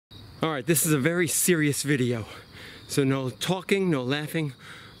Alright, this is a very serious video. So no talking, no laughing,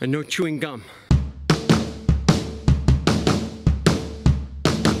 and no chewing gum.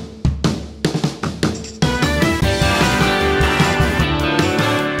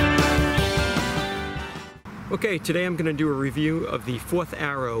 Okay, today I'm going to do a review of the 4th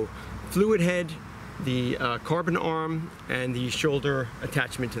Arrow fluid head, the carbon arm, and the shoulder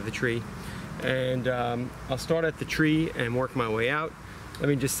attachment to the tree. And I'll start at the tree and work my way out. Let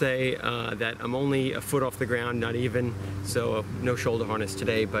me just say that I'm only a foot off the ground, not even, so no shoulder harness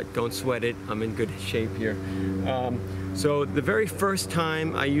today, but don't sweat it, I'm in good shape here. So the very first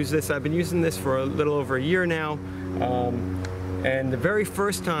time I used this, I've been using this for a little over a year now, and the very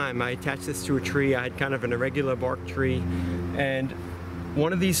first time I attached this to a tree, I had kind of an irregular bark tree, and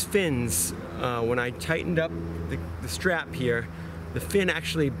one of these fins, when I tightened up the strap here, the fin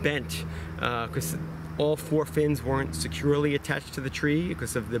actually bent, because all 4 fins weren't securely attached to the tree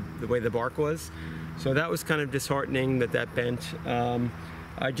because of the way the bark was. So that was kind of disheartening that bent.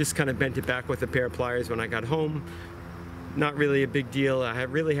 I just kind of bent it back with a pair of pliers when I got home. Not really a big deal. I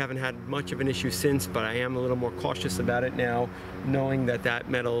really haven't had much of an issue since, but I am a little more cautious about it now, knowing that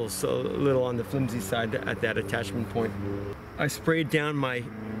metal's a little on the flimsy side at that attachment point. I sprayed down my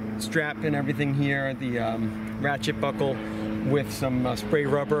strap and everything here, the ratchet buckle, with some spray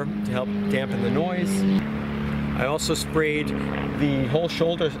rubber to help dampen the noise. I also sprayed the whole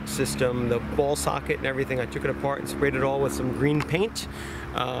shoulder system, the ball socket and everything. I took it apart and sprayed it all with some green paint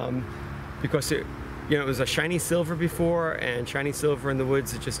because it was a shiny silver before, and shiny silver in the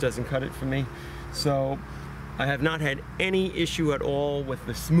woods, it just doesn't cut it for me. So I have not had any issue at all with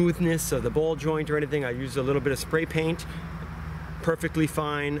the smoothness of the ball joint or anything. I used a little bit of spray paint, perfectly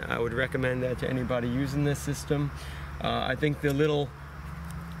fine. I would recommend that to anybody using this system. I think the little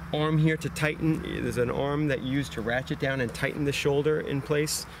arm here to tighten, there's an arm that you use to ratchet down and tighten the shoulder in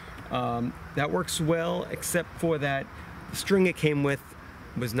place. That works well, except for that the string it came with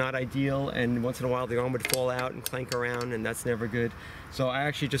was not ideal, and once in a while the arm would fall out and clank around, and that's never good. So I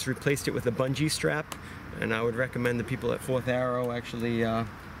actually just replaced it with a bungee strap, and I would recommend the people at 4th Arrow actually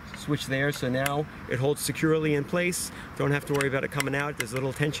switch there. So now it holds securely in place. Don't have to worry about it coming out. There's a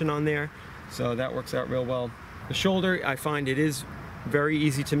little tension on there, so that works out real well. The shoulder, I find it is very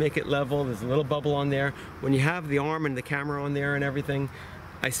easy to make it level. There's a little bubble on there. When you have the arm and the camera on there and everything,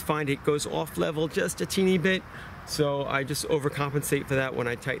 I find it goes off level just a teeny bit. So I just overcompensate for that when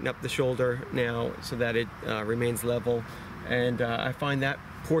I tighten up the shoulder now so that it remains level. And I find that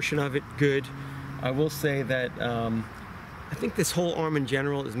portion of it good. I will say that I think this whole arm in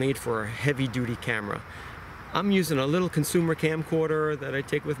general is made for a heavy duty camera. I'm using a little consumer camcorder that I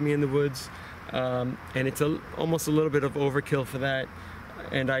take with me in the woods. And it's almost a little bit of overkill for that,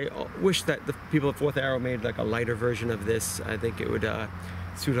 and I wish that the people at 4th Arrow made like a lighter version of this. I think it would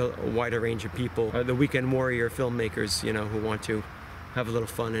suit a wider range of people, the weekend warrior filmmakers, who want to have a little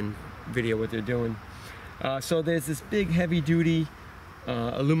fun and video what they're doing. So there's this big heavy duty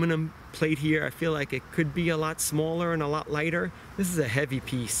aluminum plate here. I feel like it could be a lot smaller and a lot lighter. This is a heavy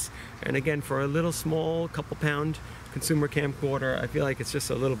piece, and again, for a little small couple pound consumer camcorder, I feel like it's just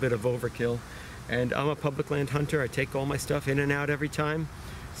a little bit of overkill. And I'm a public land hunter. I take all my stuff in and out every time,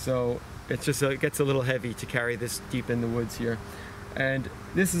 so it's just it gets a little heavy to carry this deep in the woods here. And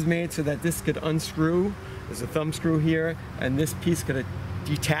this is made so that this could unscrew. There's a thumb screw here, and this piece could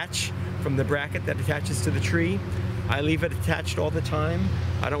detach from the bracket that attaches to the tree. I leave it attached all the time.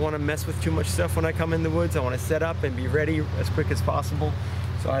 I don't want to mess with too much stuff when I come in the woods. I want to set up and be ready as quick as possible.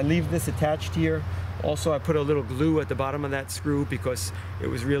 So I leave this attached here. Also, I put a little glue at the bottom of that screw because it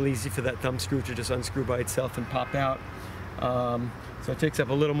was real easy for that thumb screw to just unscrew by itself and pop out. So it takes up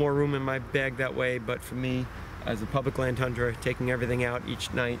a little more room in my bag that way, but for me, as a public land hunter, taking everything out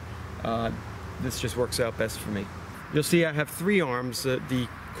each night, this just works out best for me. You'll see I have 3 arms. The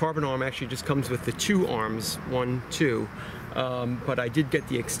carbon arm actually just comes with the 2 arms, 1, 2, but I did get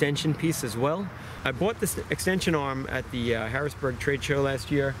the extension piece as well. I bought this extension arm at the Harrisburg trade show last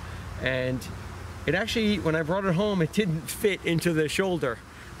year, and it actually, when I brought it home, it didn't fit into the shoulder,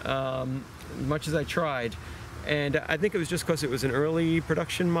 much as I tried. And I think it was just because it was an early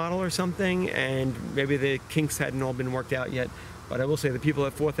production model or something, and maybe the kinks hadn't all been worked out yet. But I will say the people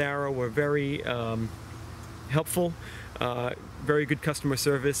at 4th Arrow were very helpful, very good customer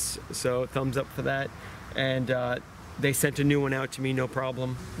service, so thumbs up for that. And they sent a new one out to me, no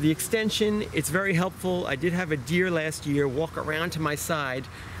problem. The extension, it's very helpful. I did have a deer last year walk around to my side,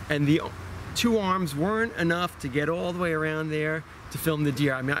 and the 2 arms weren't enough to get all the way around there to film the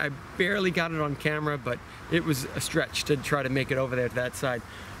deer. I mean, I barely got it on camera, but it was a stretch to try to make it over there to that side.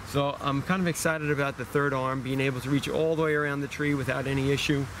 So I'm kind of excited about the 3rd arm, being able to reach all the way around the tree without any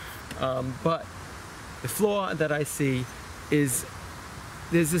issue. But the flaw that I see is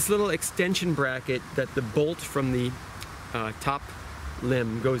there's this little extension bracket that the bolt from the top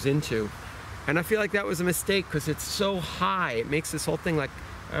limb goes into. And I feel like that was a mistake because it's so high. It makes this whole thing like,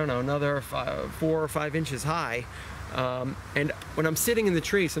 I don't know, another 4 or 5 inches high. And when I'm sitting in the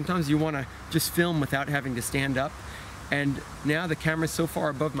tree, sometimes you want to just film without having to stand up. And now the camera's so far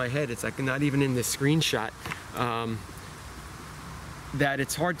above my head, it's like not even in this screenshot, that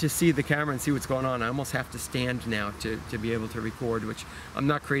it's hard to see the camera and see what's going on. I almost have to stand now to be able to record, which I'm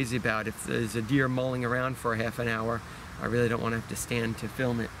not crazy about. If there's a deer mulling around for a half an hour, I really don't want to have to stand to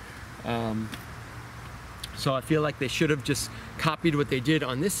film it. So I feel like they should have just copied what they did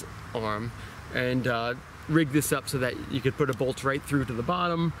on this arm and rigged this up so that you could put a bolt right through to the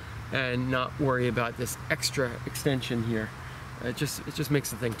bottom and not worry about this extra extension here. It just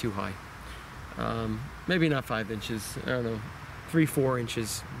makes the thing too high. Maybe not 5 inches, I don't know, 3-4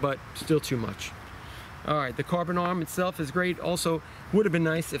 inches, but still too much. All right, the carbon arm itself is great. Also, would have been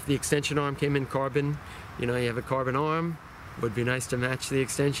nice if the extension arm came in carbon. You know, you have a carbon arm, would be nice to match the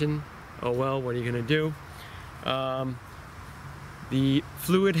extension. Oh well, what are you gonna do? The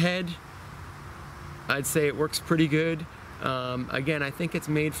fluid head, I'd say it works pretty good. Again, I think it's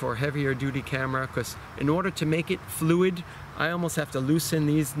made for a heavier duty camera because in order to make it fluid, I almost have to loosen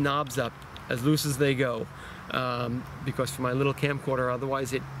these knobs up as loose as they go, because for my little camcorder,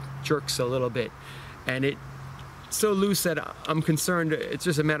 otherwise it jerks a little bit. And it's so loose that I'm concerned it's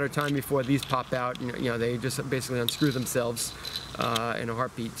just a matter of time before these pop out. You know, they just basically unscrew themselves in a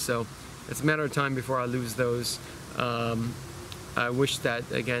heartbeat. So it's a matter of time before I lose those. I wish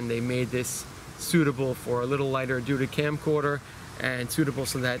that, again, they made this suitable for a little lighter duty camcorder and suitable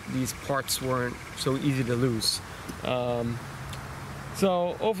so that these parts weren't so easy to lose.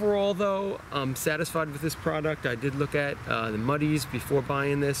 So overall though, I'm satisfied with this product. I did look at the Muddies before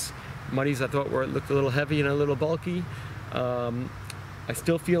buying this. Muddies I thought looked a little heavy and a little bulky. I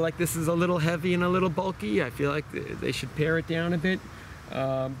still feel like this is a little heavy and a little bulky. I feel like they should pare it down a bit.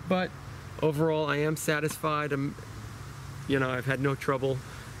 But overall I am satisfied. You know, I've had no trouble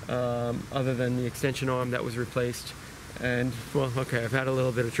other than the extension arm that was replaced. And, well, okay, I've had a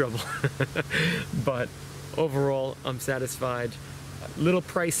little bit of trouble. But overall, I'm satisfied. A little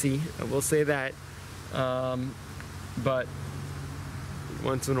pricey, I will say that. But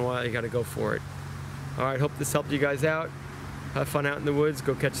once in a while, you gotta go for it. All right, hope this helped you guys out. Have fun out in the woods,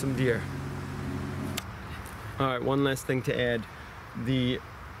 go catch some deer. All right, one last thing to add. The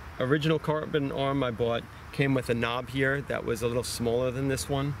original carbon arm I bought came with a knob here that was a little smaller than this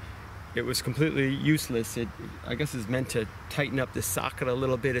one. It was completely useless. It, I guess, is meant to tighten up the socket a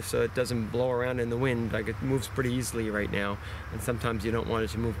little bit so it doesn't blow around in the wind. Like, it moves pretty easily right now, and sometimes you don't want it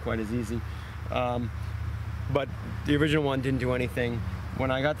to move quite as easy. But the original one didn't do anything.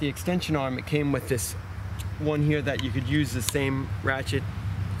 When I got the extension arm, it came with this one here that you could use the same ratchet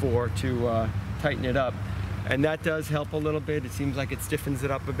for to tighten it up. And that does help a little bit. It seems like it stiffens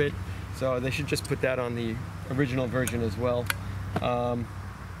it up a bit. So they should just put that on the original version as well. I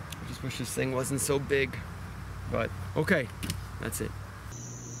just wish this thing wasn't so big. But okay, that's it.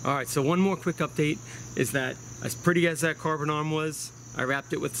 All right, so one more quick update is that as pretty as that carbon arm was, I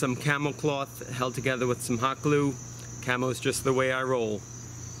wrapped it with some camel cloth, held together with some hot glue. Camo's just the way I roll.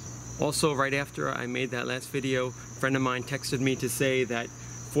 Also, right after I made that last video, a friend of mine texted me to say that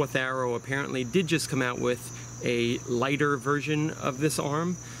Fourth Arrow apparently did just come out with a lighter version of this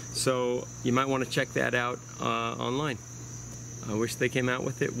arm, so you might want to check that out online. I wish they came out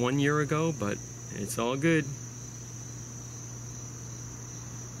with it 1 year ago, but it's all good.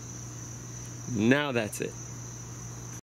 Now that's it.